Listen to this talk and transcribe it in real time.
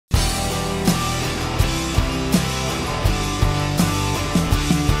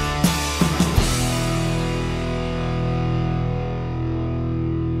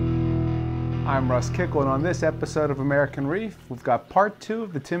I'm Russ Kickle, and on this episode of American Reef, we've got part 2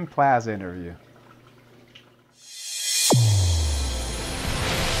 of the Tim Plaza interview.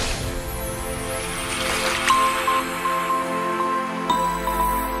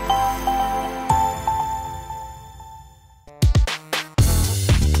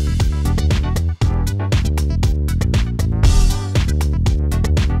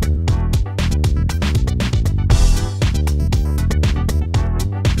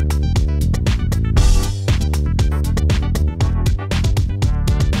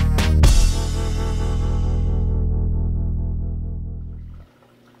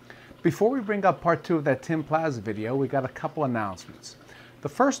 Before we bring up part 2 of that Tim Plaza video, we got a couple announcements. The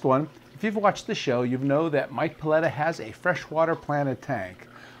first one, if you've watched the show, you know that Mike Paletta has a freshwater planted tank.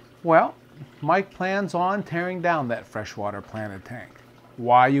 Well, Mike plans on tearing down that freshwater planted tank.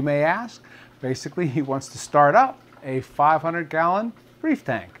 Why, you may ask? Basically, he wants to start up a 500-gallon reef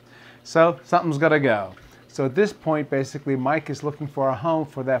tank. So something's got to go. So at this point, basically, Mike is looking for a home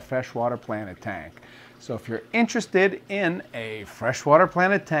for that freshwater planted tank. So if you're interested in a freshwater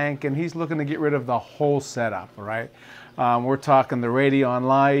planted tank, and he's looking to get rid of the whole setup, all right? We're talking the Radion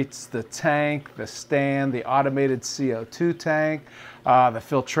lights, the tank, the stand, the automated CO2 tank, the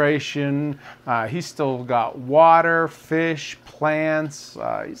filtration. He's still got water, fish, plants.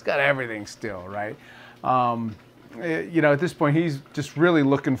 He's got everything still, right? You know, at this point, he's just really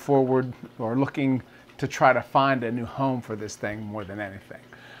looking forward or looking to try to find a new home for this thing more than anything.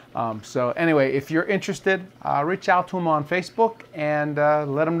 So anyway, if you're interested, reach out to him on Facebook and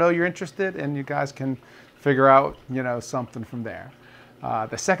let him know you're interested, and you guys can figure out, you know, something from there.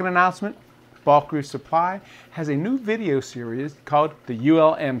 The second announcement, Bulk Reef Supply has a new video series called the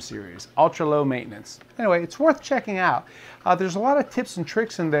ULM series, Ultra Low Maintenance. Anyway, it's worth checking out. There's a lot of tips and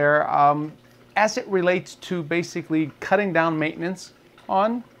tricks in there as it relates to basically cutting down maintenance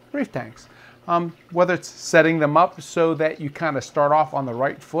on reef tanks. Whether it's setting them up so that you kind of start off on the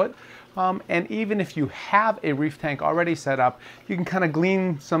right foot, and even if you have a reef tank already set up, you can kind of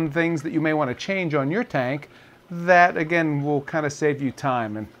glean some things that you may want to change on your tank that, again, will kind of save you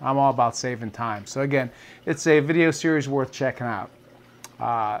time, and I'm all about saving time. So again, it's a video series worth checking out.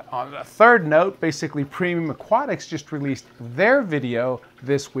 On a third note, basically Premium Aquatics just released their video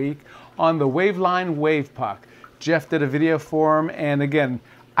this week on the Waveline Wave Puck. Jeff did a video for him, and again,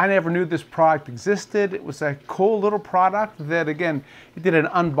 I never knew this product existed. It was a cool little product that, again, he did an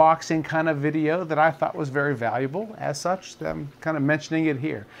unboxing kind of video that I thought was very valuable. As such, I'm kind of mentioning it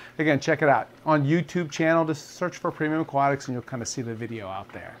here. Again, check it out. On YouTube channel, just search for Premium Aquatics and you'll kind of see the video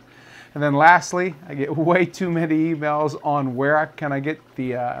out there. And then lastly, I get way too many emails on where can I get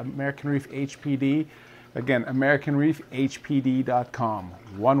the American Reef HPD. Again, AmericanReefHPD.com.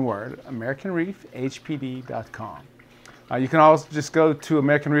 One word, AmericanReefHPD.com. You can also just go to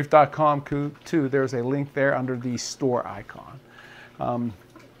AmericanReef.com too. There's a link there under the store icon.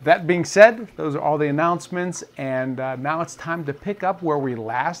 That being said, those are all the announcements, and now it's time to pick up where we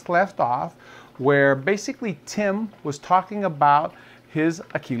last left off, where basically Tim was talking about his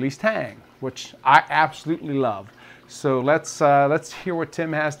Achilles tang, which I absolutely love. So let's hear what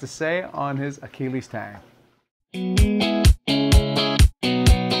Tim has to say on his Achilles tang.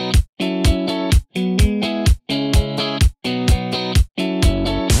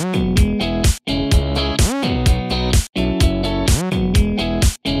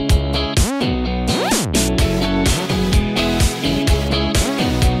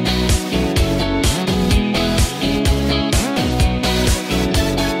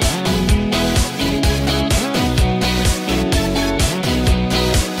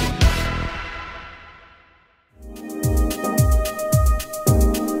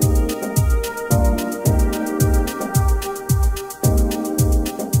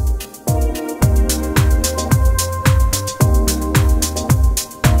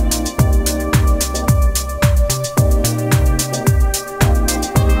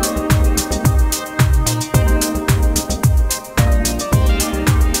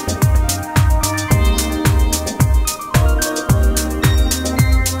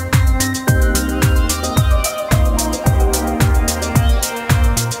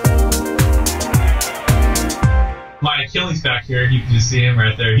 Achilles back here, you can just see him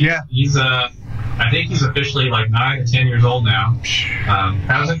right there. He's I think he's officially like 9 to 10 years old now.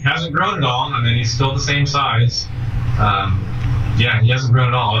 Hasn't grown at all. I mean, he's still the same size. Yeah, he hasn't grown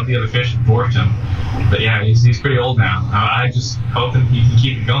at all. All the other fish have dwarfed him. But yeah, he's pretty old now. I just hoping he can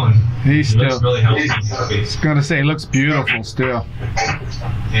keep it going. He looks really healthy. I was gonna say, he looks beautiful still.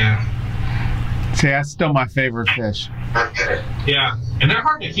 Yeah. See, that's still my favorite fish. Yeah, and they're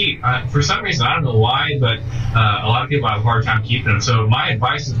hard to keep. For some reason, I don't know why, but a lot of people have a hard time keeping them. So my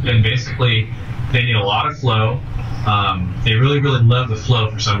advice has been basically they need a lot of flow. They really, really love the flow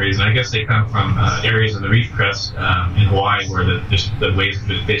for some reason. I guess they come from areas of the reef crest in Hawaii where the waves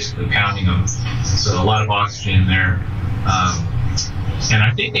are basically pounding them. So a lot of oxygen in there. And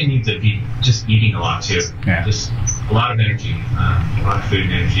I think they need to be just eating a lot too. Yeah. Just a lot of energy, a lot of food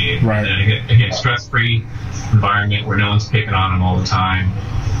and energy. Right. And then again, stress-free environment where no one's picking on them all the time.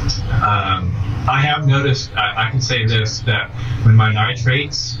 I have noticed, I can say this, that when my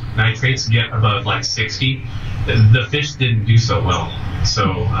nitrates get above like 60, the fish didn't do so well.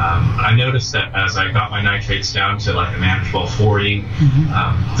 So I noticed that as I got my nitrates down to like a manageable 40,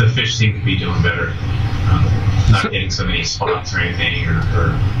 the fish seemed to be doing better. Not getting so many spots or anything, or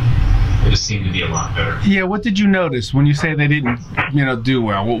it just seemed to be a lot better. Yeah, what did you notice when you say they didn't, do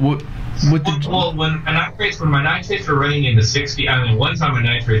well? What did you... Well, when my nitrates were running into 60, I mean, one time my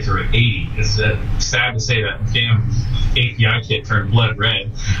nitrates were at 80. It's sad to say that damn API kit turned blood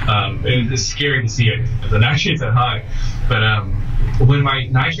red. It's scary to see it, the nitrates that high. But when my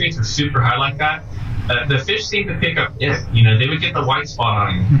nitrates were super high like that, the fish seemed to pick up it. They would get the white spot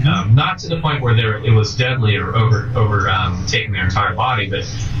on them, not to the point where it was deadly or over taking their entire body, but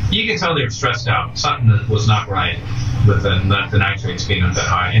you can tell they were stressed out. Something that was not right with the nitrates being up that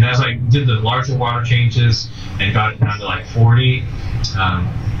high. And as I did the larger water changes and got it down to like 40,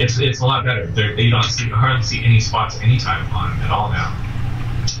 it's a lot better. You don't hardly see any spots anytime on them at all now.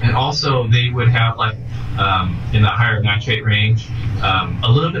 And also they would have like in the higher nitrate range,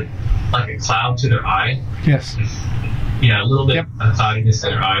 a little bit like a cloud to their eye. Yes. Yeah, a little bit of cloudiness to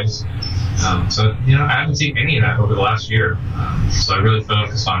their eyes. So, I haven't seen any of that over the last year. So I really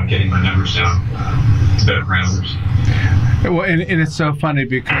focused on getting my numbers down to better parameters. Well, and it's so funny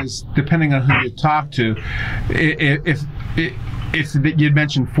because depending on who you talk to, if you'd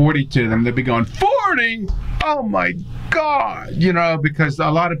mentioned 40 to them, they'd be going, 40? Oh my God! Because a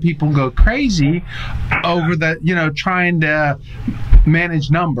lot of people go crazy over the, trying to manage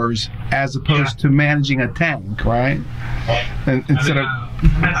numbers as opposed to managing a tank, right? And instead of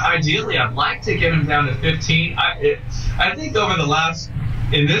ideally, I'd like to get them down to 15. I think over the last,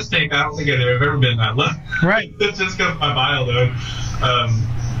 in this tank, I don't think I've ever been that low. Right. It's just because my bio load.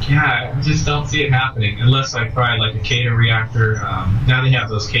 I just don't see it happening unless I try like a Kato reactor. Now they have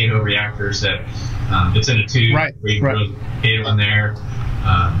those Kato reactors that it's in a tube where you can put Kato in there.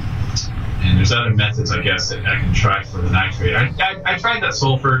 And there's other methods, I guess, that I can try for the nitrate. I tried that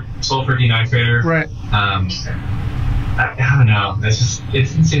sulfur denitrator. Right. I don't know. It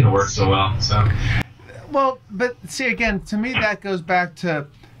didn't seem to work so well. So. Well, but see, again, to me that goes back to,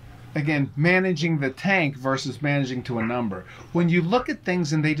 again, managing the tank versus managing to a number. When you look at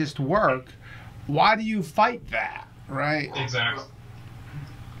things and they just work, why do you fight that, right? Exactly.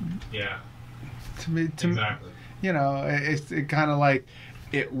 Yeah. Exactly. It's kind of like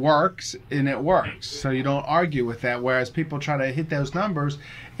it works and it works, so you don't argue with that. Whereas people try to hit those numbers,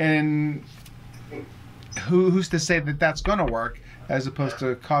 and who's to say that that's going to work, as opposed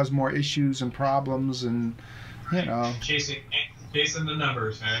to cause more issues and problems and chasing the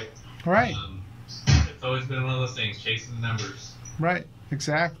numbers, right? Right. It's always been one of those things, chasing the numbers. Right.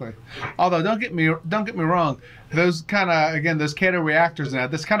 Exactly. Although don't get me wrong, those kind of those Kato reactors now,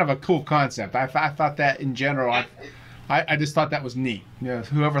 that's kind of a cool concept. I thought that in general, I just thought that was neat.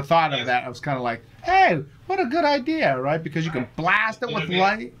 Whoever thought of that, I was kind of like, hey, what a good idea, right? Because you can blast it with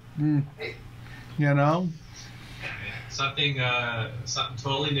light. Something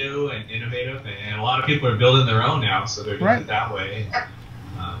totally new and innovative, and a lot of people are building their own now, so they're doing it that way.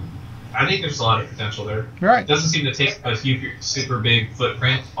 I think there's a lot of potential there. Right. It doesn't seem to take a huge, super big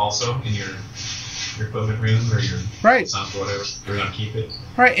footprint also in your equipment room or your sump or whatever. You're going to keep it.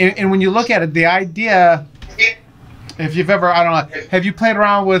 Right, and when you look at it, the idea, if you've ever, I don't know, have you played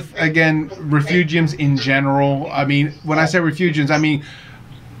around with, again, refugiums in general? I mean, when I say refugiums, I mean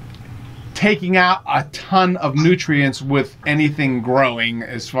taking out a ton of nutrients with anything growing,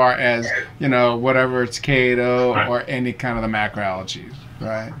 as far as, whatever it's Kato or any kind of the macroalgae.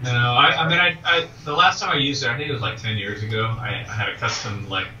 Right. No, I the last time I used it, I think it was like 10 years ago. I had a custom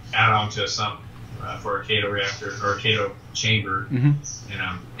add-on to a sump for a Kato reactor or a Kato chamber, and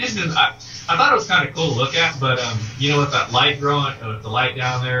I thought it was kind of cool to look at, but with that light growing, with the light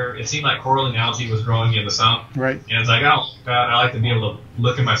down there, it seemed like coralline algae was growing in the sump. Right. And it's like, oh God, I like to be able to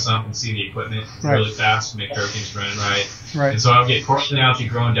look at my sump and see the equipment really fast and make sure everything's running right. Right. And so I'll get coralline algae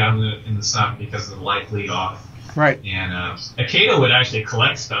growing down in the sump because of the light bleed off. Right. And a Kato would actually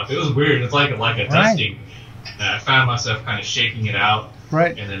collect stuff. It was weird. It's like a dusting. I found myself kind of shaking it out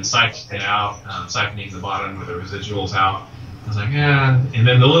Right. And then siphoning it out, siphoning the bottom with the residuals out. I was like, yeah. And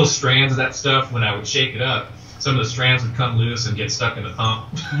then the little strands of that stuff, when I would shake it up, some of the strands would come loose and get stuck in the pump.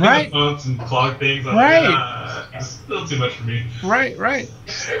 Right. The pumps and clog things. Right. Like, it's a little too much for me. Right, right.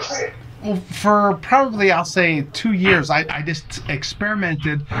 Well, for probably, I'll say 2 years, I just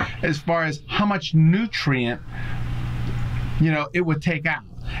experimented as far as how much nutrient, it would take out.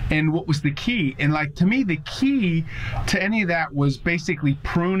 And what was the key? And like, to me, the key to any of that was basically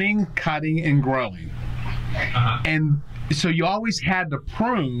pruning, cutting, and growing. And so you always had to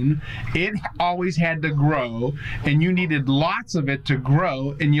prune, it always had to grow, and you needed lots of it to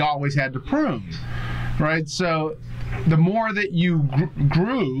grow, and you always had to prune, right? So the more that you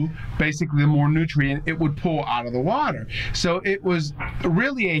grew, basically the more nutrient it would pull out of the water. So it was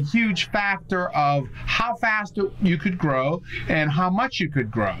really a huge factor of how fast you could grow and how much you could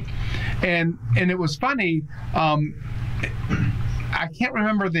grow. And it was funny, I can't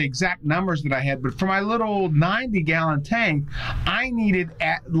remember the exact numbers that I had, but for my little 90-gallon tank, I needed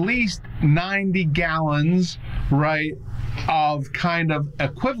at least 90 gallons, right, of kind of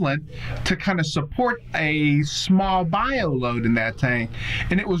equivalent to kind of support a small bio load in that tank.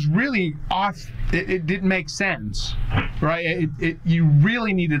 And it was really off, it didn't make sense, right? You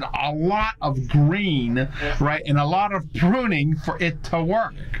really needed a lot of green, right, and a lot of pruning for it to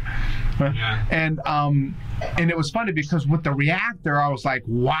work. Yeah. And it was funny because with the reactor, I was like,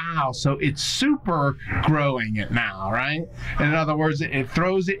 wow, so it's super growing it now, right? And in other words, it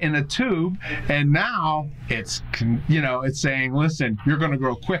throws it in a tube, and now it's, it's saying, listen, you're going to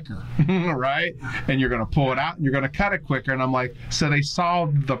grow quicker, right? And you're going to pull it out, and you're going to cut it quicker. And I'm like, so they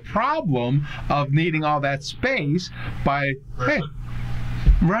solved the problem of needing all that space by, hey,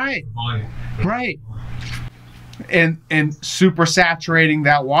 right, right. And super saturating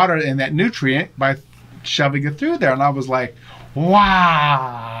that water and that nutrient by shoving it through there. And I was like,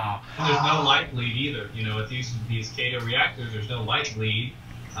 wow. And there's no light bleed either. With these Kato reactors, there's no light bleed.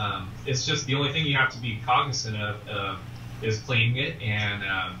 It's just the only thing you have to be cognizant of is cleaning it and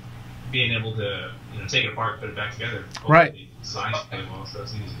being able to take it apart, put it back together. Right. Design it well, so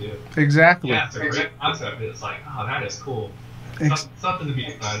it's easy to do. Exactly. Yeah, it's a great concept. It's like, oh, that is cool. Something to be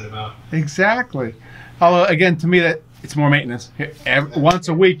excited about. Exactly. Although, again, to me, that it's more maintenance. Once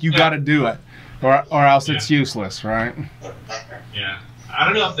a week, you got to do it, or else it's useless, right? Yeah. I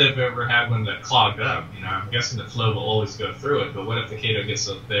don't know if they've ever had one that clogged up. I'm guessing the flow will always go through it, but what if the Kato gets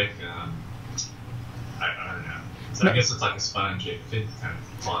so thick? I don't know. So I guess it's like a sponge. It could kind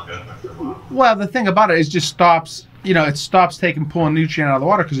of clog up after a while. Well, the thing about it is just stops, it stops pulling nutrient out of the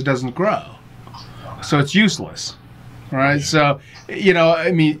water because it doesn't grow. So it's useless. Right, yeah. So,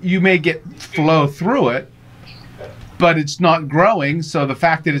 I mean, you may get flow through it, but it's not growing. So the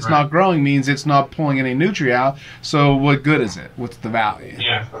fact that it's not growing means it's not pulling any nutrient out. So what good is it? What's the value?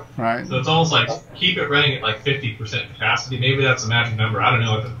 Yeah. Right. So it's almost like keep it running at like 50% capacity. Maybe that's a magic number. I don't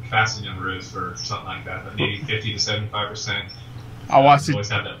know what the capacity number is for something like that, but maybe 50 to 75%. Always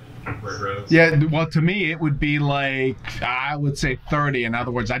have that. Yeah, well, to me, it would be like, I would say 30. In other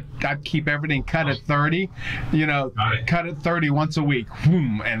words, I'd keep everything cut at 30, cut at 30 once a week,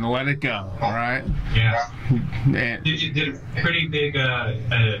 boom, and let it go, all right? Yeah. And did a pretty big,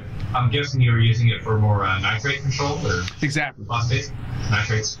 I'm guessing you were using it for more nitrate control, or? Exactly. Phosphate?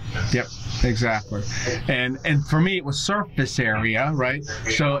 Nitrates? Yeah. Yep, exactly. And for me, it was surface area, right?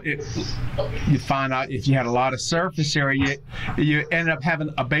 So you find out if you had a lot of surface area, you end up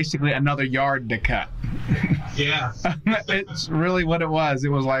having basically another yard to cut. Yeah. It's really what it was. It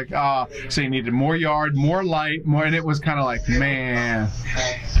was like, so you needed more yard, more light, more, and it was kind of like, man.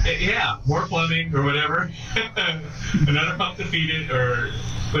 Yeah, more plumbing or whatever. Another pump to feed it or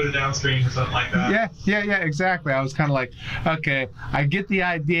put it downstream or something like that. Yeah, exactly. I was kind of like, okay, I get the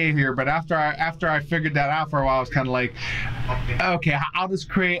idea here, but after I figured that out for a while, I was kind of like, okay, I'll just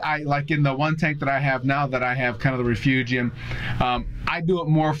create, like in the one tank that I have now that I have kind of the refugium, I do it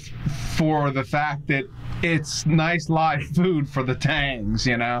more for the fact that it's nice live food for the tangs,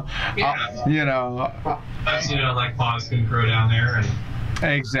 Yeah. Like pods can grow down there and.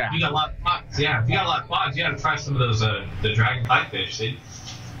 Exactly. If you got a lot of pods, if you got a lot of pods, you got to try some of those the dragon pipefish.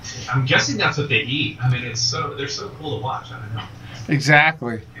 I'm guessing that's what they eat. I mean, they're so cool to watch. I don't know.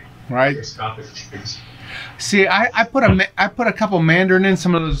 Exactly. Right. Microscopic. See, I put a couple mandarin in,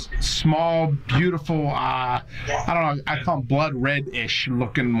 some of those small, beautiful, I don't know, I call them blood red-ish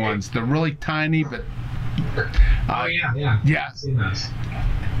looking ones. They're really tiny, but. Yeah. I've seen those.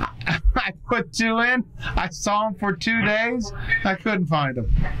 I put 2 in. I saw them for 2 days. I couldn't find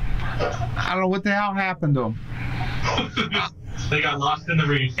them. I don't know what the hell happened to them. They got lost in the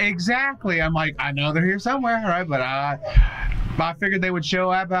reef. Exactly. I'm like, I know they're here somewhere, right? But I figured they would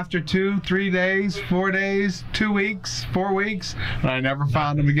show up after 2, 3 days, 4 days, 2 weeks, 4 weeks, and I never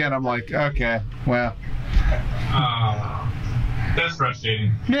found them again. I'm like, okay, well. That's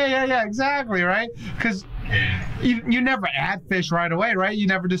frustrating. Yeah, exactly, right? Because you never add fish right away, right? You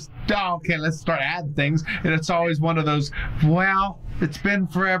never just, oh, okay, let's start adding things. And it's always one of those, well, it's been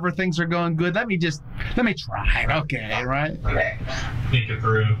forever, things are going good. Let me try. Okay, right? Think it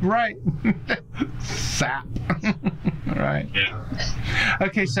through. Right. Sap. Right. Yeah.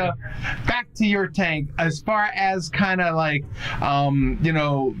 Okay, so back to your tank. As far as kind of like, you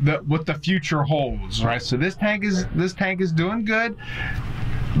know, what the future holds, right? So this tank is doing good.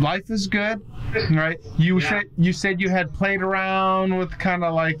 Life is good, right? You said you had played around with kind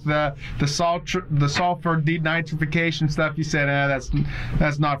of like the sulfur denitrification stuff. You said,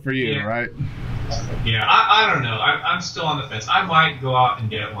 that's not for you, right? Yeah, I don't know. I'm still on the fence. I might go out and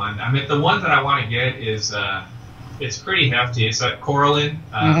get one. I mean, the one that I want to get is it's pretty hefty. It's a Coralline,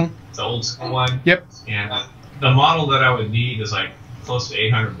 the old school one. Yep. And the model that I would need is like close to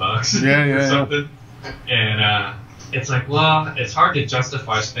 $800. Yeah, or something. And it's like, well, it's hard to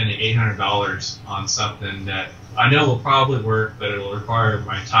justify spending $800 on something that I know will probably work, but it'll require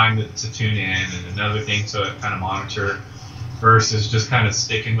my time to tune in and another thing to kind of monitor, versus just kind of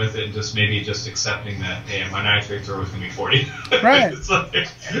sticking with it and just maybe just accepting that, hey, my nitrates are always going to be 40. Right. Like,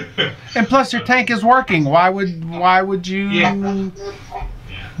 and plus your tank is working. Why would you? Yeah.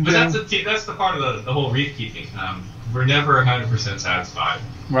 But that's the part of the whole reef keeping. We're never 100% satisfied.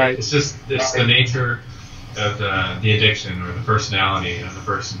 Right. It's the nature of the addiction or the personality of the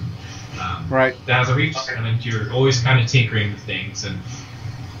person right. that has a reef. I mean, you're always kind of tinkering with things, and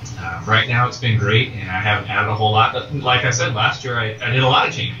right now it's been great, and I haven't added a whole lot. But like I said, last year I did a lot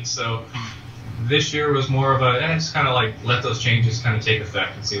of changes, so this year was more of just kind of like let those changes kind of take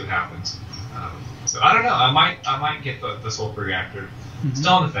effect and see what happens. So I don't know. I might get the sulfur reactor.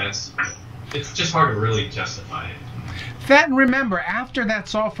 Still on the fence. It's just hard to really justify it. That, and remember, after that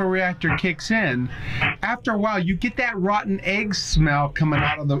sulfur reactor kicks in, after a while you get that rotten egg smell coming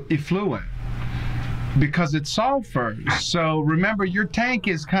out of the effluent because it's sulfur. So remember, your tank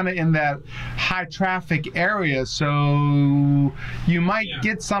is kind of in that high traffic area, so you might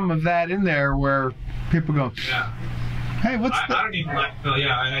get some of that in there where people go, hey, what's I don't even like smell.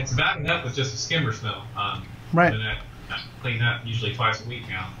 Yeah, it's bad enough with just a skimmer smell. Right. And I clean that usually twice a week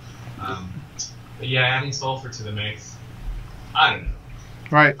now. But yeah, adding sulfur to the mix, I don't know.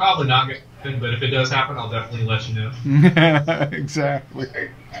 Right. Probably not good, but if it does happen, I'll definitely let you know. Exactly.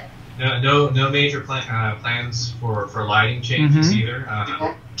 No major plans for lighting changes either.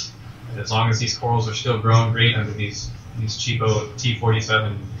 As long as these corals are still growing great under these cheapo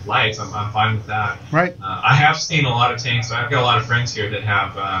T47 lights, I'm fine with that. Right. I have seen a lot of tanks. I've got a lot of friends here that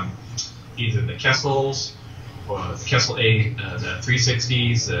have either the Kessels, or the Kessel A, the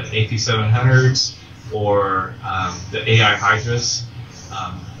 360s, the AP700s, or the AI Hydras,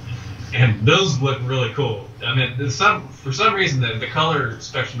 and those look really cool. I mean, for some reason the color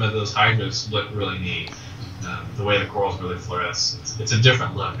spectrum of those Hydras look really neat. The way the corals really fluoresce, it's a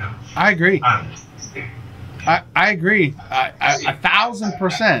different look. I agree. I don't know. I agree.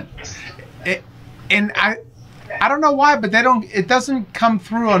 1,000%. And I don't know why, but it doesn't come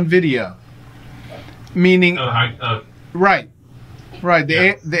through on video. Meaning, right.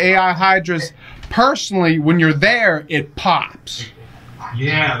 The AI Hydras, personally, when you're there, it pops.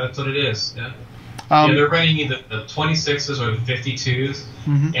 Yeah, that's what it is. Yeah. They're running either the 26s or the 52s,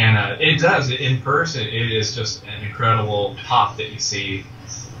 and it does. In person, it is just an incredible pop that you see.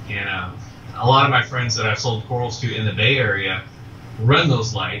 And a lot of my friends that I've sold corals to in the Bay Area run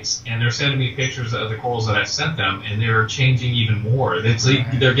those lights, and they're sending me pictures of the corals that I've sent them, and they're changing even more. It's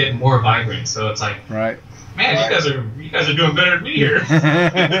like they're getting more vibrant. So it's like, man, you guys are doing better than me here.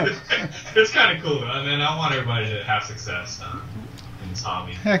 It's kind of cool. I mean, I want everybody to have success in this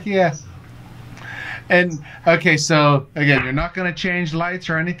hobby. Heck yeah. And okay, so again, you're not going to change lights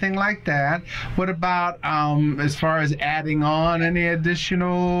or anything like that. What about as far as adding on any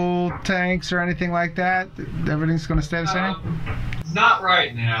additional tanks or anything like that? Everything's going to stay the same? Not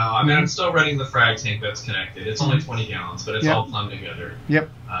right now. I mean, I'm still running the frag tank that's connected. It's only 20 gallons, but it's all plumbed together. Yep.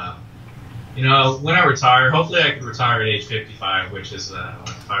 You know, when I retire, hopefully I can retire at age 55, which is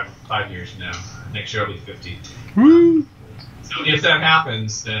 5 years from now. Next year I'll be 50. Woo! So if that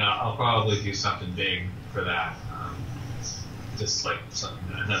happens, then I'll probably do something big for that. Just like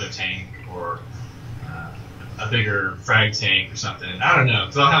another tank or a bigger frag tank or something. I don't know,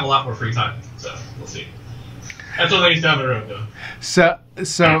 because I'll have a lot more free time. So we'll see. That's a ways down the road, though. So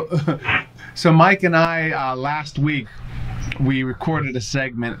Mike and I last week we recorded a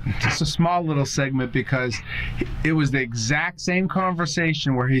segment, just a small little segment, because it was the exact same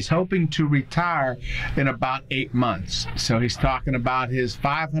conversation where he's hoping to retire in about 8 months. So he's talking about his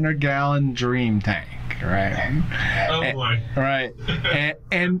 500-gallon dream tank, right? Oh boy. Right.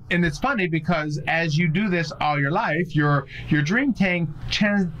 and it's funny because as you do this all your life, your dream tank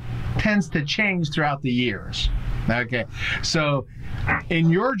tends to change throughout the years. Okay. So in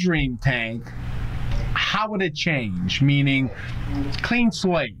your dream tank, how would it change? Meaning, clean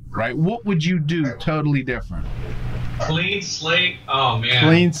slate, right? What would you do totally different? Clean slate? Oh, man.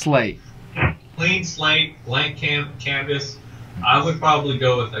 Clean slate. Clean slate, blank canvas. I would probably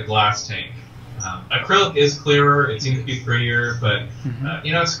go with a glass tank. Acrylic is clearer. It seems to be prettier, but,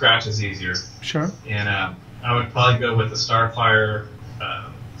 you know, scratch is easier. Sure. And I would probably go with the Starfire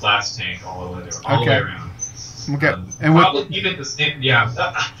glass tank all the way around. Okay. And probably keep it the same. Yeah.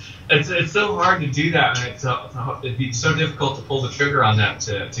 It's so hard to do that, and it'd be so difficult to pull the trigger on that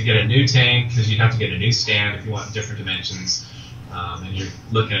to get a new tank, because you'd have to get a new stand if you want different dimensions, and you're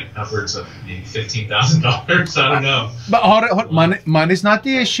looking at upwards of maybe $15,000. I don't know. But hold on, money's not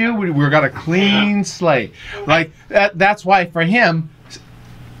the issue. We've got a clean slate. Like that's why for him,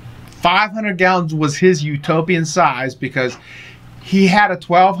 500 gallons was his utopian size, because he had a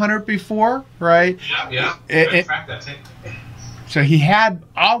 1200 before, right? Yeah. Track that tank. So he had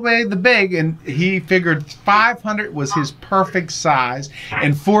all the way the big, and he figured 500 was his perfect size,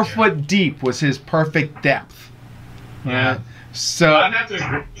 and 4 foot deep was his perfect depth. Yeah. So I'd have to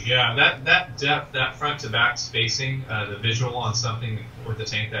agree. Yeah, that depth, that front to back spacing, the visual on something with the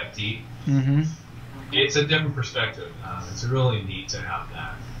tank that deep, it's a different perspective. It's really neat to have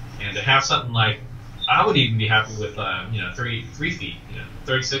that, and to have something like, I would even be happy with 3 feet,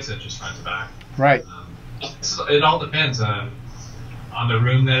 36 inches front to back. Right. It all depends on the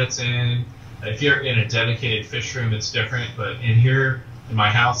room that it's in. If you're in a dedicated fish room, it's different. But in here, in my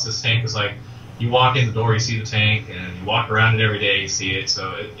house, this tank is like, you walk in the door, you see the tank, and you walk around it every day, you see it.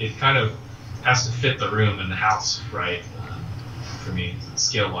 So it kind of has to fit the room and the house right, for me,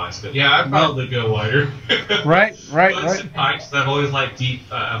 scale-wise. But yeah, I'd probably go wider. Right. Pipes. I've always liked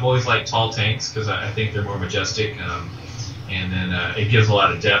I've always liked tall tanks, because I think they're more majestic, and then it gives a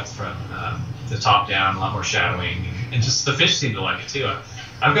lot of depth from the top down, a lot more shadowing, and just the fish seem to like it too.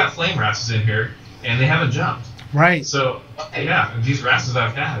 I've got flame wrasses in here, and they haven't jumped. Right. So yeah, these wrasses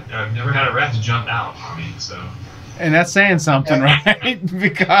I've never had a wrasse jump out on me. So. And that's saying something, right?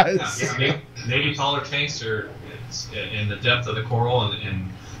 Because maybe taller tanks are in the depth of the coral, and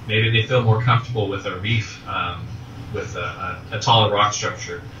maybe they feel more comfortable with a reef, with a taller rock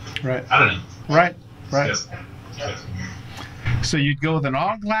structure. Right. I don't know. Right. Yes. So you'd go with an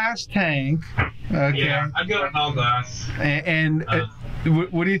all-glass tank. Okay. Yeah, I'd go with an all-glass. And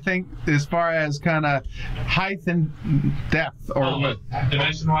what do you think as far as kind of height and depth, or what?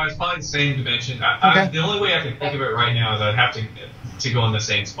 Dimension-wise, probably the same dimension. The only way I can think of it right now is I'd have to go in the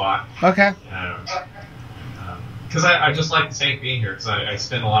same spot. Okay. Because I just like the tank being here, because I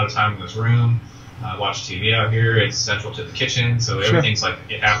spend a lot of time in this room. I watch TV out here. It's central to the kitchen, so everything's like,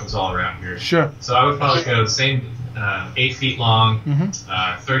 it happens all around here. Sure. So I would probably go the same 8 feet long,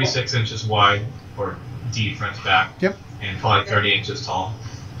 36 inches wide or deep front to back, and probably 30 inches tall.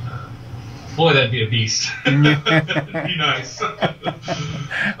 Boy, that'd be a beast. It'd be nice.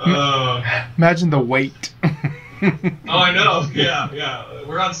 Imagine the weight. Oh, I know. Yeah.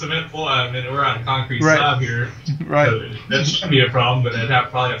 We're on cement floor. I mean, we're on a concrete slab here. Right. So that shouldn't be a problem, but I'd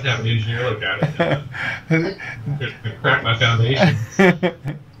probably have to have an engineer look at it. Crack my foundation.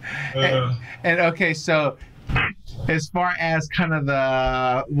 And okay, so as far as kind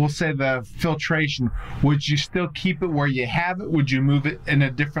of we'll say the filtration, would you still keep it where you have it? Would you move it in a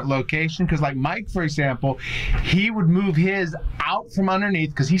different location? Because like Mike, for example, he would move his out from underneath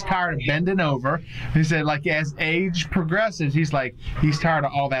because he's tired of bending over. He said, like, as age progresses, he's tired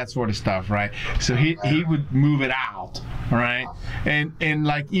of all that sort of stuff, right? So he would move it out, right? And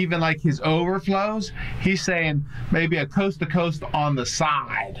like even like his overflows, he's saying maybe a coast to coast on the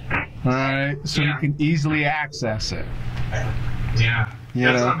side, all right? So you can easily access it. Yeah.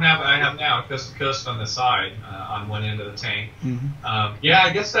 That's what I have now, coast to coast on the side, on one end of the tank. Yeah,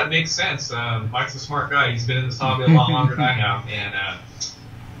 I guess that makes sense. Mike's a smart guy. He's been in this hobby a lot longer than I have, and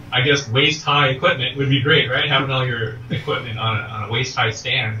I guess waist-high equipment would be great, right? Having all your equipment on a waist-high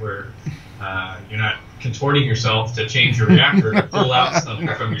stand where you're not contorting yourself to change your reactor to pull out something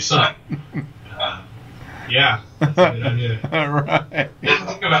from your sun. Yeah, that's a good idea. All right. Didn't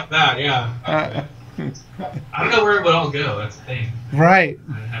think about that, yeah. I don't know where it would all go. That's the thing. Right.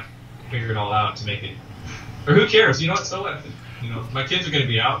 I'd have to figure it all out to make it. Or who cares? You know what? So what? my kids are going to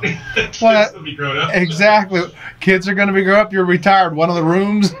be out. Well, will be grown up. Exactly. Kids are going to be grown up. You're retired. One of the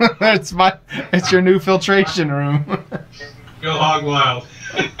rooms, it's your new filtration room. Go hog wild.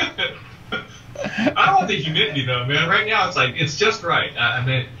 I don't want the humidity though, man. Right now it's just right.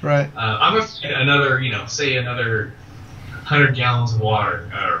 Right. I'm afraid another 100 gallons of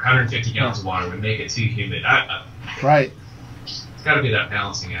water or 150 gallons of water would make it too humid. Right. It's got to be that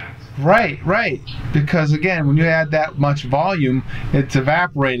balancing act. Right. Because again, when you add that much volume, it's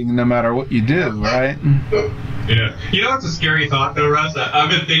evaporating no matter what you do, right? Yeah. You know what's a scary thought though, Russ?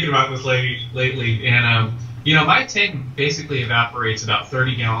 I've been thinking about this lately, and my tank basically evaporates about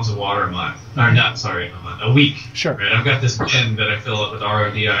 30 gallons of water a month. Or not, sorry, a month, a week. Sure. Right? I've got this bin that I fill up with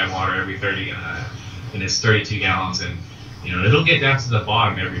RODI water every 30, and it's 32 gallons, and it'll get down to the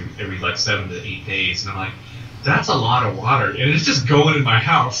bottom every like 7 to 8 days, and I'm like, that's a lot of water, and it's just going in my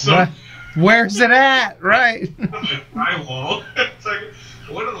house. So where's it at? Right. My drywall. It's like,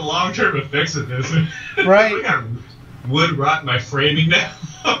 what are the long-term effects of this? Right. I got wood rot in my framing now.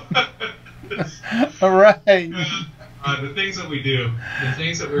 All right. The things that we do, the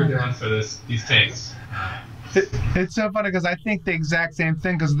things that we're doing for these tanks. It's so funny because I think the exact same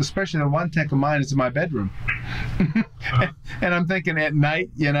thing, because especially the one tank of mine is in my bedroom. And I'm thinking at night,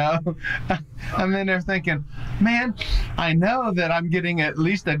 I'm in there thinking, man, I know that I'm getting at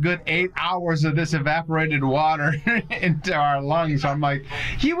least a good 8 hours of this evaporated water into our lungs. So I'm like,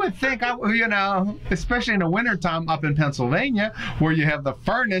 you would think, especially in the wintertime up in Pennsylvania, where you have the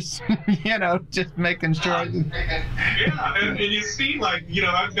furnace, just making sure. Yeah, and you see,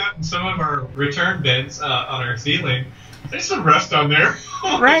 I've gotten some of our return bins on our ceiling. There's some rust on there.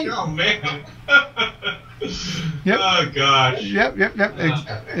 Right. Oh, man. Yep. Oh, gosh. Yep.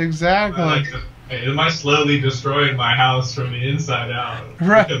 Exactly. Am I slowly destroying my house from the inside out?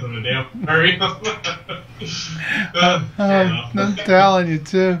 Right. Because of the damn hurry. I'm telling you,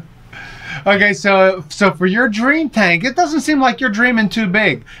 too. Okay, so for your dream tank, it doesn't seem like you're dreaming too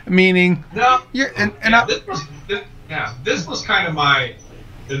big. Meaning, no. This was kind of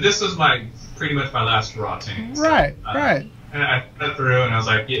pretty much my last raw tank. So, right. And I went through and I was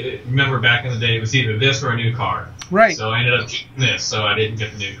like, remember back in the day, it was either this or a new car. Right. So I ended up keeping this, so I didn't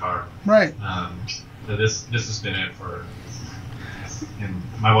get the new car. Right. So this has been it for. And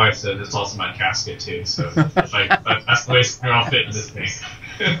my wife said it's also my casket too. So that's the way I'll fit in this thing.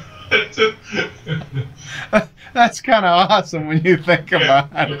 That's kind of awesome when you think about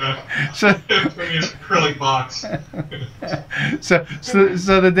it. So, acrylic box. so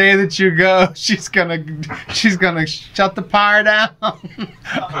the day that you go, she's gonna shut the power down. Oh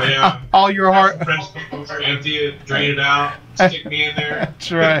yeah. All your heart. Empty it, drain it out, stick me in there.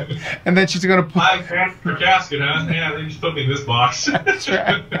 That's right. And then she's gonna put. $5 casket, huh? Yeah, they just put me in this box. That's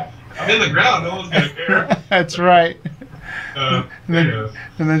right. I'm in the ground. No one's gonna care. That's right. And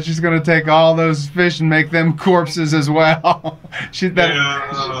then she's gonna take all those fish and make them corpses as well.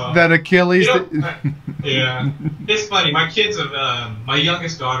 That Achilles. Yeah, it's funny. My kids have my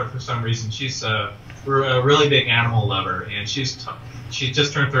youngest daughter, for some reason, she's a really big animal lover, and she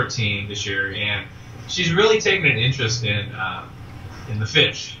just turned 13 this year, and she's really taken an interest in the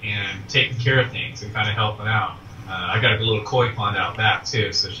fish and taking care of things and kind of helping out. I got a little koi pond out back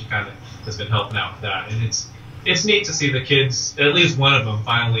too, so she kind of has been helping out with that, and it's neat to see the kids, at least one of them,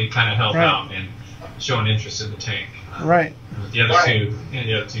 finally kind of help out and show an interest in the tank. Right. The other two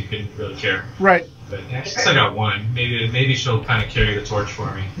couldn't really care. Right. But I guess I got one. Maybe she'll kind of carry the torch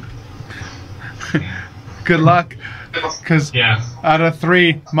for me. Yeah. Good luck. Because out of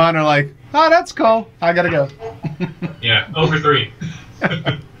 3, mine are like, oh, that's cool. I gotta go. Yeah, over 3.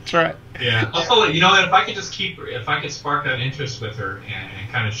 That's right. Yeah. Also, if I could spark that interest with her and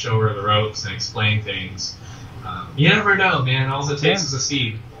kind of show her the ropes and explain things. You never know, man. All it takes is a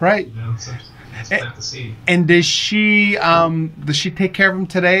seed. Right. Plant the seed. And does she take care of them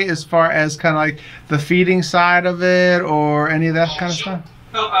today, as far as kind of like the feeding side of it or any of that kind of stuff?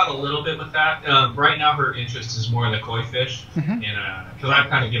 Help out a little bit with that. Right now, her interest is more in the koi fish, and because I've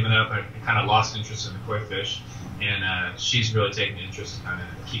kind of given up, I kind of lost interest in the koi fish, and she's really taken interest in kind of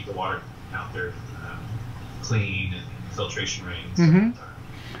keep the water out there clean and filtration rates.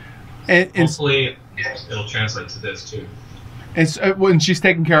 And hopefully, it'll translate to this too. It's when she's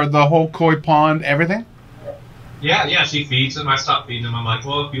taking care of the whole koi pond, everything. Yeah, she feeds them. I stopped feeding them. I'm like,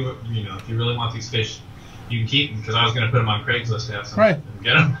 well, if you really want these fish, you can keep them, because I was going to put them on Craigslist to have some and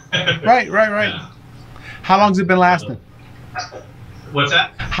get them. Right. Yeah. How long's it been lasting? What's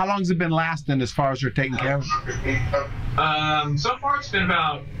that? How long's it been lasting as far as you're taking care of? So far it's been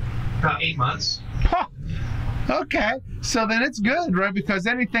about 8 months. Huh. Okay, so then it's good, right? Because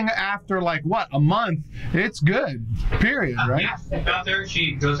anything after like what, a month, it's good. Period, right? Yeah, out there,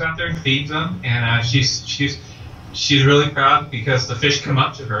 she goes out there and feeds them, and she's really proud because the fish come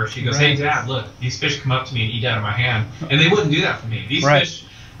up to her. She goes, "Hey, Dad, look, these fish come up to me and eat out of my hand," and they wouldn't do that for me. These fish,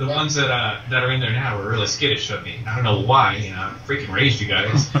 the ones that are in there now, were really skittish of me. I don't know why. You know, I freaking raised you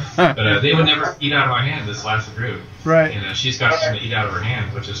guys, but they would never eat out of my hand. This last group, right? And she's got them to eat out of her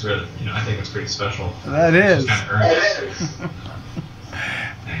hand, which is really, you know, I think it's pretty special. That is. Kind of earned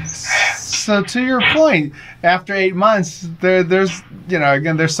it. So to your point, after 8 months, there's, you know,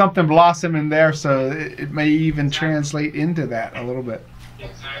 again, there's something blossoming there, so it may even translate into that a little bit.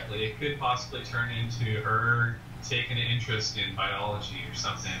 Exactly. It could possibly turn into her taking an interest in biology or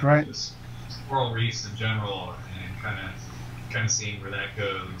something, right? Or just coral reefs in general, and kind of seeing where that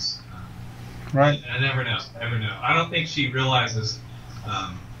goes. Right. I never know. I don't think she realizes,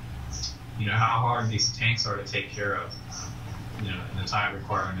 you know, how hard these tanks are to take care of, you know, and the time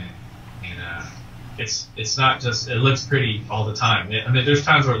requirement. And it's not just, it looks pretty all the time. I mean, there's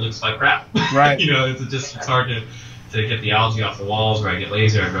times where it looks like crap. Right. You know, it's hard to get the algae off the walls, where I get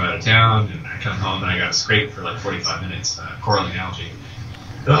lazy, I go out of town, and I come home and I got to scrape for like 45 minutes. Coralline algae.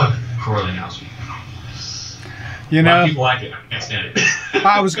 Ugh, coralline algae. You know, people like it. I can't stand it.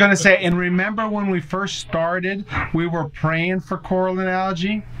 I was going to say, and remember when we first started, we were praying for coralline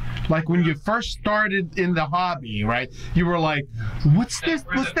algae? Like when you first started in the hobby, right? You were like, what's this?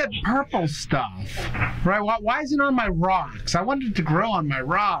 What's that purple stuff? Right? Why isn't it on my rocks? I wanted it to grow on my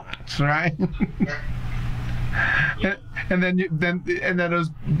rocks, right? And then those,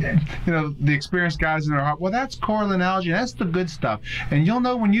 you know, the experienced guys in their heart, well, that's coralline algae. That's the good stuff. And you'll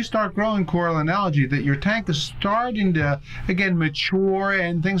know when you start growing coralline algae that your tank is starting to, again, mature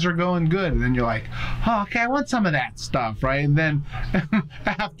and things are going good. And then you're like, oh, okay, I want some of that stuff, right? And then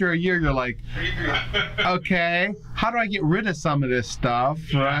after a year, you're like, okay, how do I get rid of some of this stuff,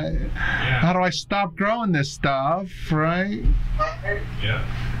 right? Yeah. How do I stop growing this stuff, right? Yeah.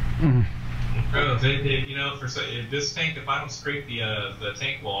 Mm. You know, for this tank, if I don't scrape the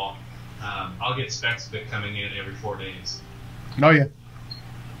tank wall, I'll get specks of it coming in every 4 days. Oh yeah.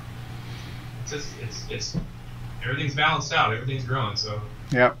 It's everything's balanced out, everything's growing. So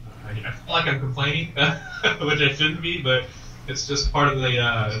yeah. I feel like I'm complaining, which I shouldn't be, but it's just part of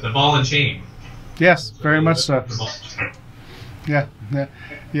the ball and chain. Yes, very much so. Yeah.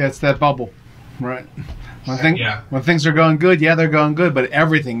 It's that bubble, right? When things are going good, yeah, they're going good, but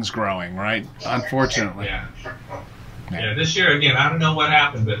everything's growing, right? Unfortunately. Yeah, this year, again, I don't know what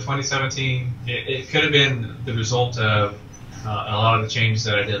happened, but 2017, it could have been the result of a lot of the changes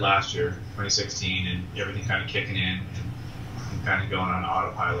that I did last year, 2016, and everything kind of kicking in and kind of going on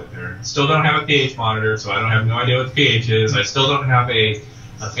autopilot there. Still don't have a pH monitor, so I don't have no idea what the pH is. I still don't have a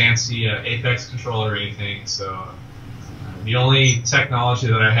fancy Apex controller or anything, so the only technology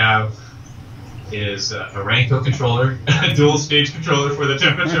that I have is a Ranco controller, a dual stage controller for the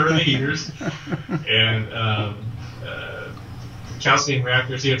temperature of the heaters, and calcium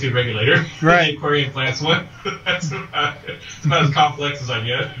reactor CO2 regulator. Right. The aquarium plants one. That's about as complex as I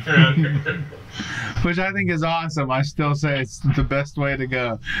get around here. Which I think is awesome. I still say it's the best way to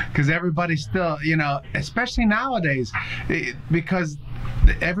go, because everybody still, you know, especially nowadays, because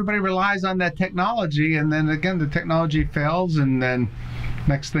everybody relies on that technology, and then again the technology fails, and then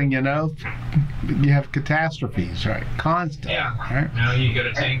next thing you know, you have catastrophes, right? Constant. Yeah. Right? Now you get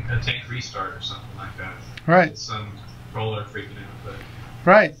a tank restart or something like that. Right. Some controller freaking out, but.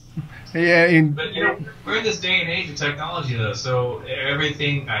 Right. Yeah. But you know, we're in this day and age of technology, though. So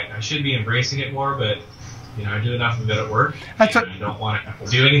everything, I should be embracing it more, but you know, I do enough of it at work. I don't want to have to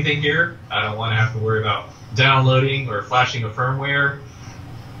do anything here. I don't want to have to worry about downloading or flashing a firmware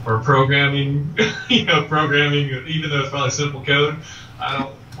or programming. You know, even though it's probably simple code. I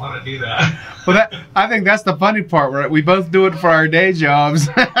don't want to do that. Well, I think that's the funny part, right? We both do it for our day jobs.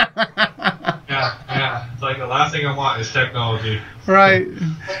 Yeah. It's like the last thing I want is technology. Right.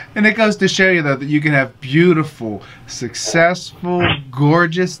 And it goes to show you, though, that you can have beautiful, successful,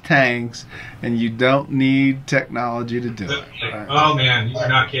 gorgeous tanks, and you don't need technology to do it. Right? Oh, man, you're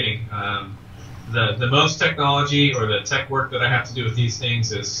not kidding. The most technology or the tech work that I have to do with these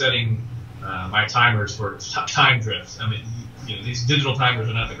things is setting my timers for time drifts. I mean, you know, these digital timers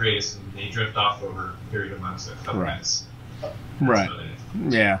are not the greatest, and they drift off over a period of months. Right.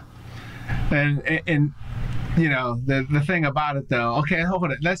 Yeah. And you know, the thing about it though, okay,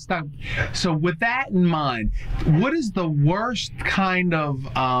 hold it, let's stop. So with that in mind, what is the worst kind of,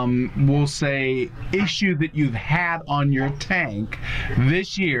 we'll say, issue that you've had on your tank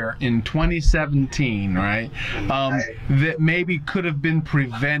this year in 2017, right, that maybe could have been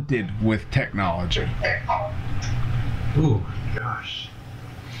prevented with technology? Ooh, gosh.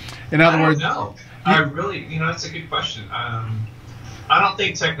 In other words, no, I really, you know, that's a good question. I don't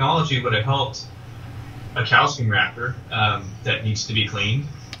think technology would have helped a calcium raptor that needs to be cleaned.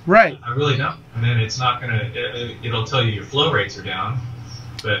 Right. I really don't. I mean, it's not gonna. It'll tell you your flow rates are down,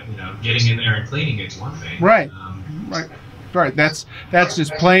 but you know, getting in there and cleaning it's one thing. Right. Right. Right. That's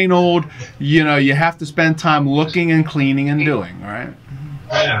just plain old. You know, you have to spend time looking and cleaning and doing. Right.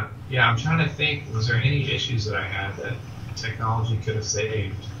 Yeah. Yeah. I'm trying to think. Was there any issues that I had that technology could have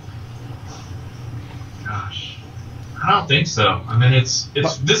saved? Gosh. I don't think so. I mean, this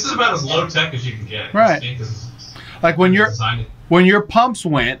is about as low tech as you can get. Right. Like when your pumps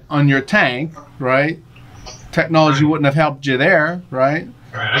went on your tank, right? Technology wouldn't have helped you there, right?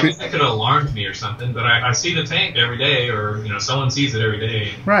 Right. I guess it could have alarmed me or something, but I see the tank every day, or you know, someone sees it every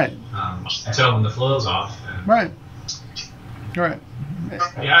day. And, right. Tell when the flow's off. And, right. Right.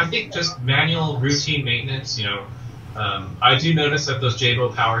 Yeah, I think just manual routine maintenance. You know, I do notice that those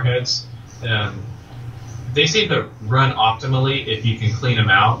Jabo power heads. They seem to run optimally if you can clean them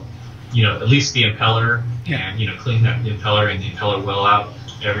out. You know, at least the impeller, and you know, clean that the impeller and the impeller well out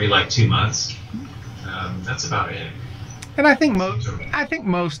every like 2 months. That's about it. And I think most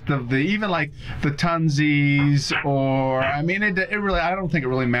of the, even like the Tunsies, or I mean, it really, I don't think it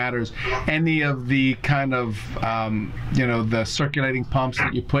really matters. Any of the kind of you know, the circulating pumps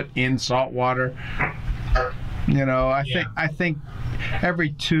that you put in salt water. You know, I think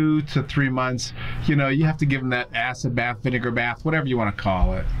every 2 to 3 months, you know, you have to give them that acid bath, vinegar bath, whatever you want to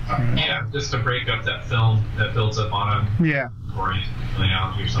call it. Yeah, just to break up that film that builds up on them. Yeah. Or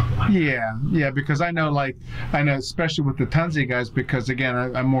allergy or something like that. Yeah, because I know especially with the Tunsi guys, because again,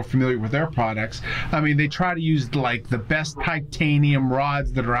 I'm more familiar with their products. I mean, they try to use like the best titanium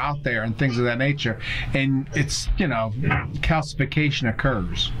rods that are out there and things of that nature, and it's, you know, calcification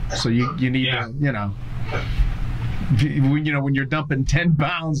occurs. So you need to, you know. You know, when you're dumping 10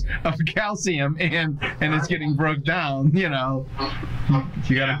 pounds of calcium and it's getting broke down, you know,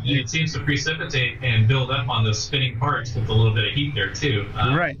 you gotta. Yeah, it seems to precipitate and build up on those spinning parts with a little bit of heat there too.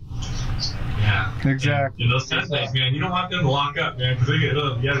 Right. Yeah. Exactly. And those Teslas, man, you don't want them to lock up, man, because you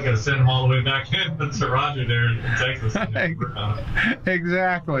gotta send them all the way back in to Roger there in Texas.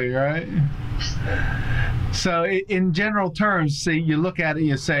 Exactly. Right. So in general terms, see, you look at it,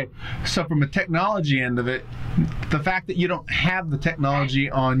 you say, so from a technology end of it, the fact that you don't have the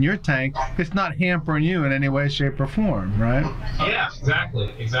technology on your tank, it's not hampering you in any way, shape, or form, right? Yeah,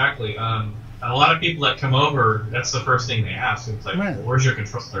 exactly. A lot of people that come over, that's the first thing they ask. It's like, well, where's your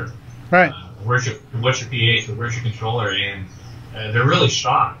controller? Right. What's your pH, or where's your controller? And they're really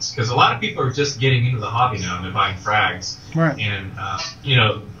shocked, because a lot of people are just getting into the hobby now, and they're buying frags. Right. And, you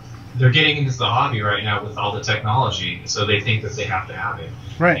know, they're getting into the hobby right now with all the technology, so they think that they have to have it.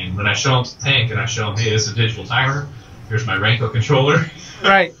 Right. And when I show them the tank and I show them, hey, this is a digital timer, here's my Renko controller.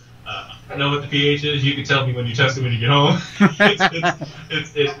 Right. I know what the pH is. You can tell me when you test it when you get home.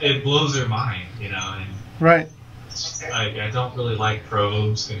 It blows their mind, you know. And right. I don't really like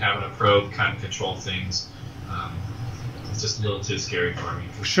probes and having a probe kind of control things. It's just a little too scary for me.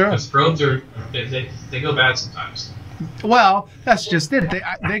 Sure. Because probes they go bad sometimes. Well, that's just it.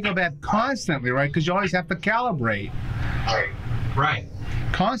 They go bad constantly, right? Because you always have to calibrate. Right.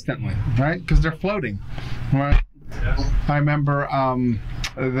 Constantly, right? Because they're floating, right? Yeah. I remember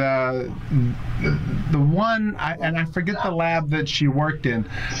the one, and I forget the lab that she worked in,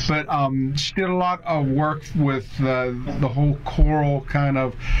 but she did a lot of work with the whole coral kind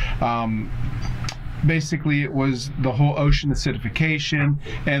of. Basically, it was the whole ocean acidification,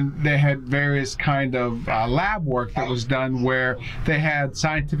 and they had various kind of lab work that was done where they had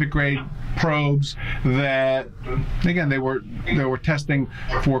scientific grade probes that, again, they were testing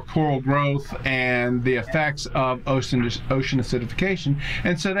for coral growth and the effects of ocean acidification,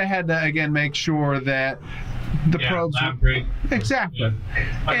 and so they had to again make sure that the probes lab grade. Exactly. Yeah.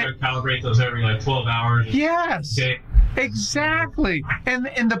 I gotta calibrate those every like 12 hours. Yes. Okay. Exactly, and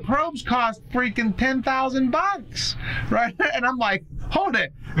the probes cost freaking $10,000, right? And I'm like, hold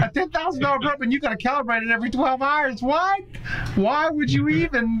it, a $10,000 probe, and you got to calibrate it every 12 hours. What? Why would you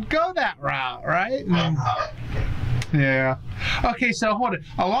even go that route, right? Yeah. Okay, so hold it.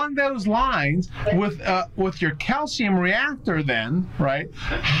 Along those lines, with your calcium reactor, then, right?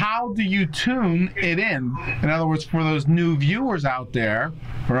 How do you tune it in? In other words, for those new viewers out there,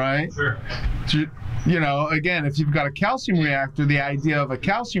 right? Sure. You know, again, if you've got a calcium reactor, the idea of a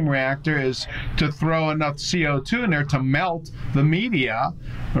calcium reactor is to throw enough CO2 in there to melt the media,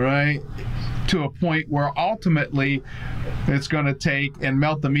 right, to a point where ultimately it's going to take and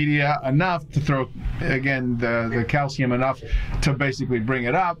melt the media enough to throw, again, the calcium enough to basically bring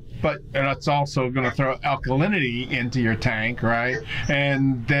it up, but it's also going to throw alkalinity into your tank, right?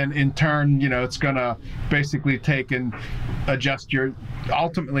 And then in turn, you know, it's going to basically take and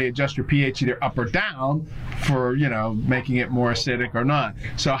ultimately adjust your pH either up or down for, you know, making it more acidic or not.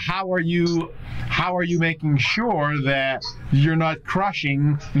 So how are you making sure that you're not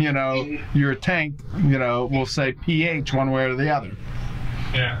crushing, you know, your tank, you know, we'll say pH one way or the other?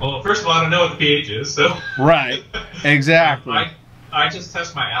 Yeah, well, first of all, I don't know what the pH is, so. Right, exactly. I just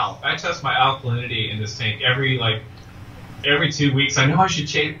test my I test my alkalinity in this tank every 2 weeks. I know I should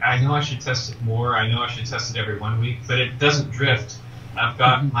test it more. I know I should test it every 1 week, but it doesn't drift. I've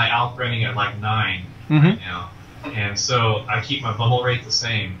got my alk running at like 9 right now, and so I keep my bubble rate the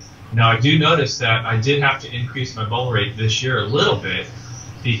same. Now I do notice that I did have to increase my bubble rate this year a little bit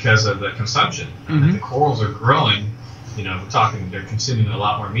because of the consumption. I mean, the corals are growing. You know, they're consuming a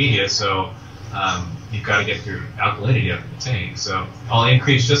lot more media, so you've got to get your alkalinity up in the tank. So I'll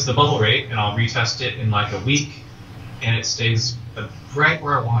increase just the bubble rate, and I'll retest it in like a week, and it stays right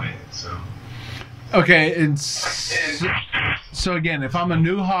where I want it. So. Okay, and so again, if I'm a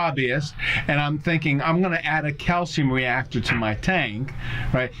new hobbyist and I'm thinking I'm going to add a calcium reactor to my tank,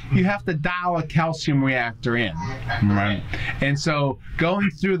 right? You have to dial a calcium reactor in, right? And so going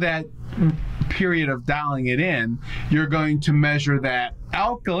through that period of dialing it in, you're going to measure that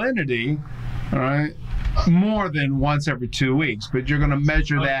alkalinity, all right, more than once every 2 weeks, but you're going to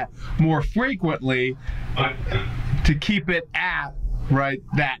measure that more frequently to keep it at, right,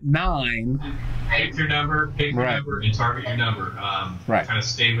 that 9. Pick your number, and target your number. Kind of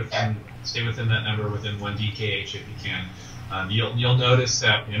stay within that number, within 1 DKH if you can. You'll notice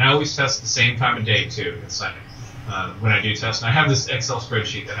that, and I always test the same time of day too. It's like when I do test, and I have this Excel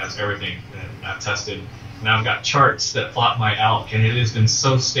spreadsheet that has everything that I've tested, and I've got charts that plot my alk, and it has been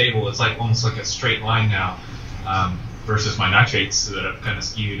so stable. It's like almost like a straight line now, versus my nitrates that have kind of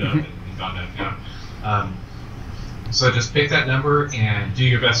skewed up and gone down. So just pick that number and do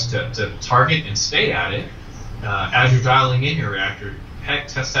your best to target and stay at it as you're dialing in your reactor. Heck,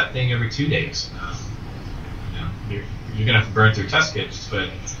 test that thing every 2 days. You're going to have to burn through test kits, but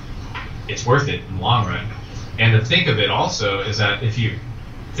it's worth it in the long run. And to think of it also is that if you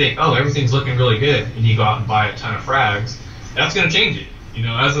think, oh, everything's looking really good, and you go out and buy a ton of frags, that's going to change it. You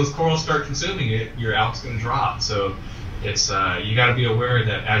know, as those corals start consuming it, your alk's going to drop. So it's you got to be aware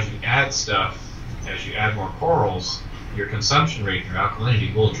that as you add stuff, as you add more corals, your consumption rate, your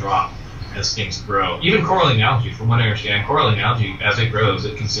alkalinity will drop as things grow. Even coralline algae, from what I understand, coralline algae, as it grows,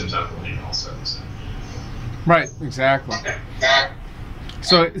 it consumes alkalinity also. So. Right, exactly.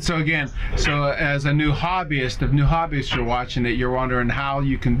 So again, as a new hobbyist, if new hobbyists are watching it, you're wondering how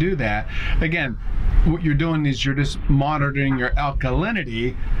you can do that. Again, what you're doing is you're just monitoring your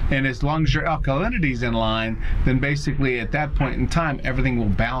alkalinity, and as long as your alkalinity is in line, then basically at that point in time, everything will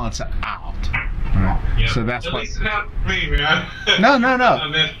balance out. Right. Yeah. So that's at what. Least not me, man. No. I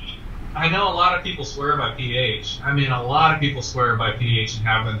mean, I know a lot of people swear by pH. I mean, a lot of people swear by pH and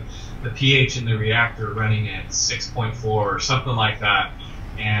having the pH in the reactor running at 6.4 or something like that,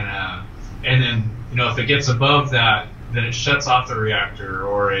 and then if it gets above that, then it shuts off the reactor,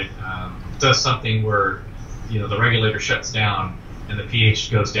 or it does something where the regulator shuts down and the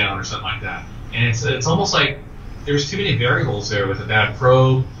pH goes down or something like that. And it's almost like there's too many variables there with a bad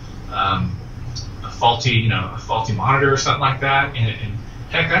probe, a faulty monitor or something like that. And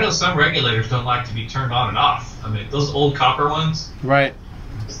heck, I know some regulators don't like to be turned on and off. I mean, those old copper ones. Right.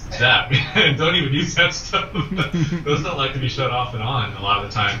 Don't even use that stuff. Those don't like to be shut off and on a lot of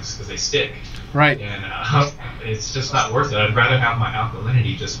the times because they stick. Right. And it's just not worth it. I'd rather have my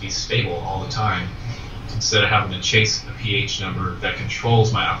alkalinity just be stable all the time instead of having to chase a pH number that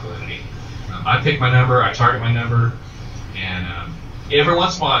controls my alkalinity. I pick my number, I target my number, and every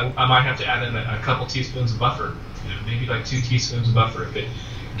once in a while I might have to add in a couple teaspoons of buffer. Maybe like 2 teaspoons of buffer if it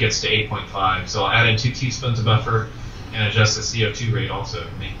gets to 8.5. So I'll add in 2 teaspoons of buffer and adjust the CO2 rate also.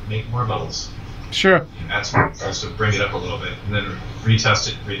 Make more bubbles. Sure. And that's also bring it up a little bit, and then retest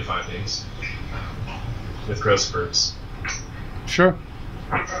it in 3 to 5 days with growth spurts. Sure.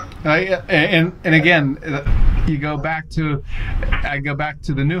 And again, I go back to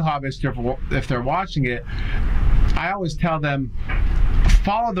the new hobbyists if they're watching it. I always tell them,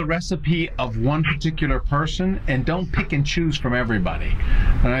 follow the recipe of one particular person and don't pick and choose from everybody,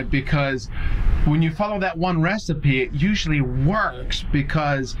 right? Because when you follow that one recipe, it usually works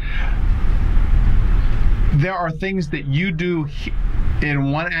because there are things that you do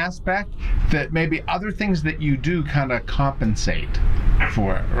in one aspect that maybe other things that you do kind of compensate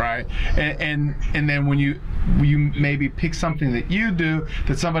for it, right? And then when you maybe pick something that you do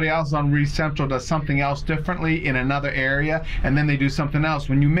that somebody else on Reef Central does something else differently in another area, and then they do something else.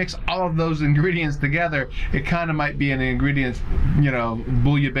 When you mix all of those ingredients together, it kind of might be an ingredient, you know,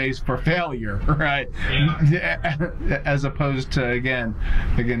 bouillabaisse for failure, right? Yeah. As opposed to again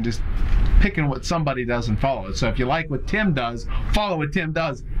just picking what somebody does and follow it. So if you like what Tim does, follow what Tim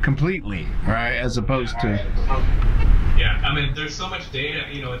does completely, right? As opposed to yeah, I mean, there's so much data,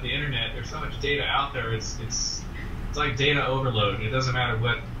 you know, with the internet. There's so much data out there. It's like data overload. It doesn't matter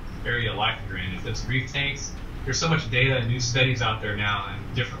what area of life you're in. If it's reef tanks, there's so much data and new studies out there now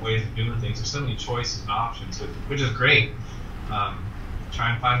and different ways of doing things. There's so many choices and options, which is great.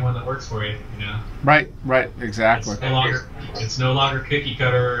 Try and find one that works for you. You know. Right. Exactly. It's no longer cookie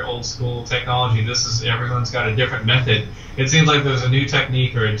cutter, old school technology. Everyone's got a different method. It seems like there's a new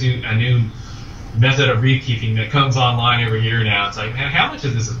technique or a new method of reef keeping that comes online every year now. It's like, man, how much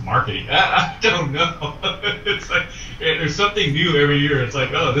of this is marketing? I don't know. It's like there's something new every year. It's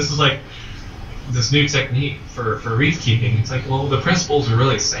like, oh, this is like this new technique for reef keeping. It's like, well, the principles are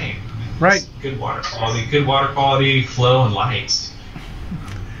really the same. Right. Good water quality, flow, and lights.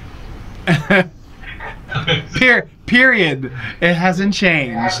 Period. It hasn't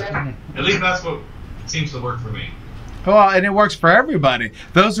changed. At least that's what seems to work for me. Well, and it works for everybody.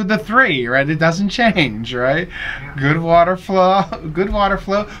 Those are the three, right? It doesn't change, right? Good water flow, good water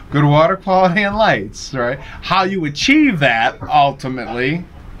quality, and lights, right? How you achieve that ultimately,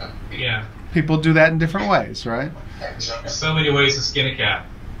 yeah, people do that in different ways, right? So many ways to skin a cat,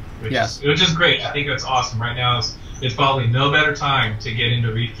 which is great. I think that's awesome. Right now, it's probably no better time to get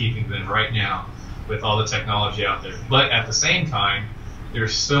into reef keeping than right now with all the technology out there. But at the same time,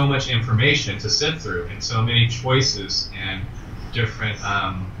 there's so much information to sift through and so many choices and different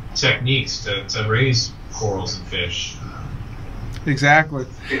techniques to raise corals and fish. Exactly.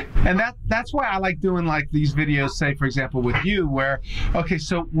 And that's why I like doing like these videos, say for example with you, where okay,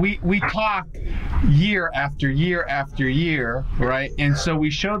 so we talk year after year after year, right? And so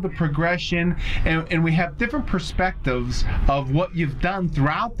we show the progression and we have different perspectives of what you've done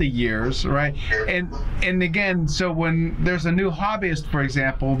throughout the years, right? And again, so when there's a new hobbyist, for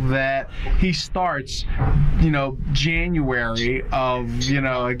example, that he starts, you know, January of, you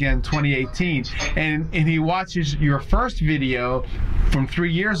know, again 2018, and he watches your first video from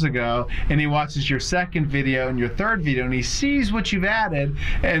 3 years ago, and he watches your second video and your third video, and he sees what you've added,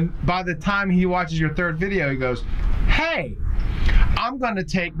 and by the time he watches your third video, he goes, hey, I'm going to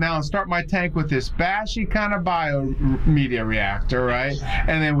take now and start my tank with this bashy kind of biomedia reactor, right?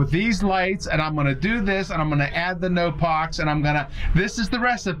 And then with these lights, and I'm going to do this, and I'm going to add the no-pox, and I'm going to, this is the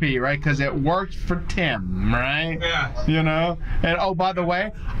recipe, right? Because it worked for Tim, right? Yeah. You know? And oh, by the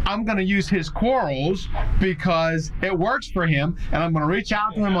way, I'm going to use his corals because it works for him, and I'm going to reach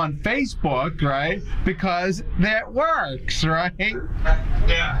out to him on Facebook, right? Because that works, right?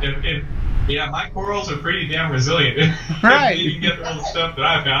 Yeah. Yeah, my corals are pretty damn resilient. Right. You can get all the stuff that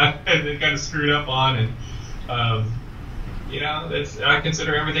I've got and then kind of screwed up on, and you know, I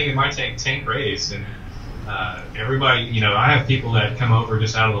consider everything in my tank raised, and everybody, you know, I have people that come over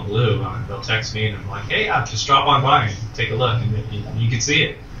just out of the blue. They'll text me and I'm like, hey, just drop on by and take a look, and you can see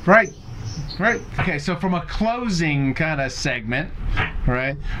it. Right. Right. Okay, so from a closing kind of segment,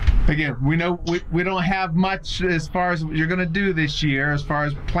 right? Again, we know we don't have much as far as what you're going to do this year, as far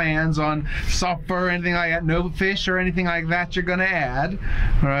as plans on sulfur or anything like that. No fish or anything like that you're going to add,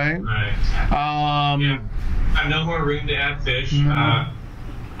 right? Right. Yeah. I have no more room to add fish.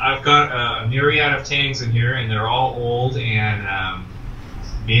 I've got a myriad of tanks in here, and they're all old and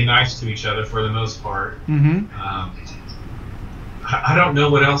being nice to each other for the most part. I don't know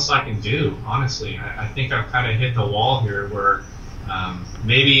what else I can do, honestly. I think I've kind of hit the wall here where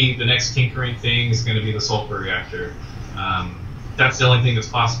maybe the next tinkering thing is going to be the sulfur reactor. That's the only thing that's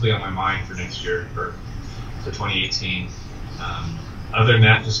possibly on my mind for next year, for 2018. Other than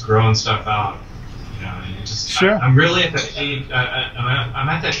that, just growing stuff out. You know, and just, sure. I'm really at that age. I'm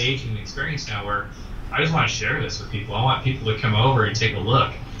at that age and experience now where I just want to share this with people. I want people to come over and take a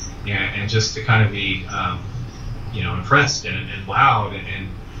look, and just to kind of be you know, impressed and wowed and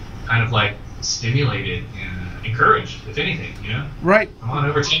kind of like stimulated and encouraged, if anything, you know? Right. Come on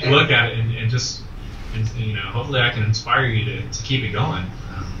over, take a look at it, and just, you know, hopefully I can inspire you to keep it going.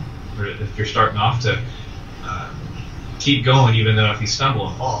 Or if you're starting off to keep going even though if you stumble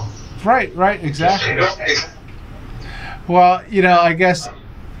and fall. Right, right, exactly. Well, you know, I guess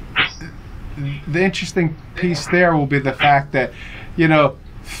the interesting piece there will be the fact that, you know,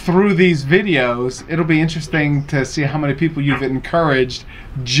 through these videos, it'll be interesting to see how many people you've encouraged,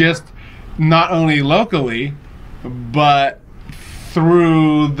 just not only locally, but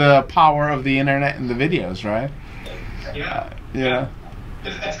through the power of the internet and the videos, right? Yeah. Yeah.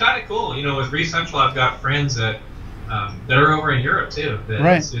 It's kind of cool. You know, with Reef Central, I've got friends that are over in Europe too.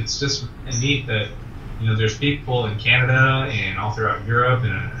 Right. It's just neat that, you know, there's people in Canada and all throughout Europe,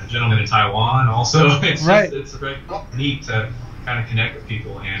 and a gentleman in Taiwan also. It's right. It's very neat to kind of connect with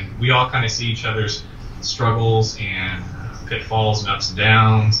people, and we all kind of see each other's struggles and pitfalls and ups and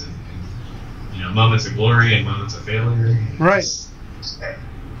downs, and you know, moments of glory and moments of failure. Right.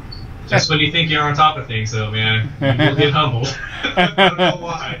 Just when you think you're on top of things, though, man, you will get humbled. I don't know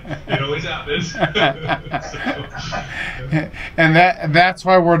why. It always happens. And that's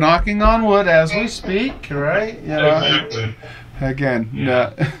why we're knocking on wood as we speak, right? You know, exactly. Again,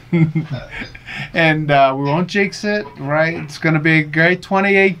 yeah. And we won't jinx it, right? It's going to be a great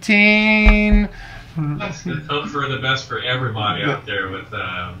 2018. Let's hope for the best for everybody out there with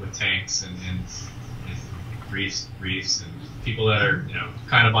tanks and reefs and people that are, you know,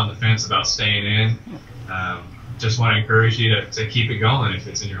 kind of on the fence about staying in. Just want to encourage you to keep it going if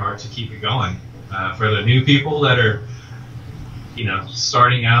it's in your heart to keep it going. For the new people that are, you know,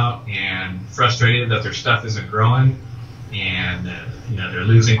 starting out and frustrated that their stuff isn't growing, and you know, they're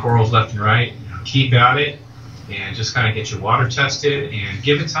losing corals left and right, you know, keep at it and just kind of get your water tested and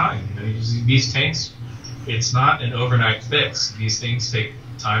give it time. You know, these tanks, it's not an overnight fix. These things take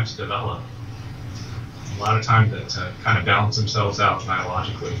time to develop. A lot of time to kind of balance themselves out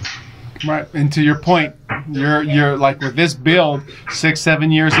biologically. Right, and to your point, you're like with this build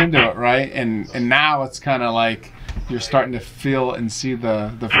 6-7 years into it, right? And now it's kind of like you're starting to feel and see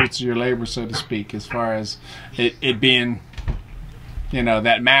the fruits of your labor, so to speak, as far as it being, you know,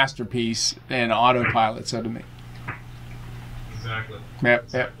 that masterpiece and autopilot, so to me. Exactly. Yep,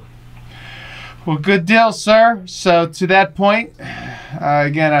 yep. Well, good deal, sir. So to that point,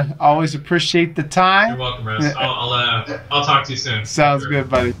 again, I always appreciate the time. You're welcome, Russ. I'll talk to you soon. Sounds good,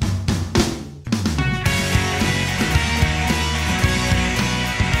 buddy.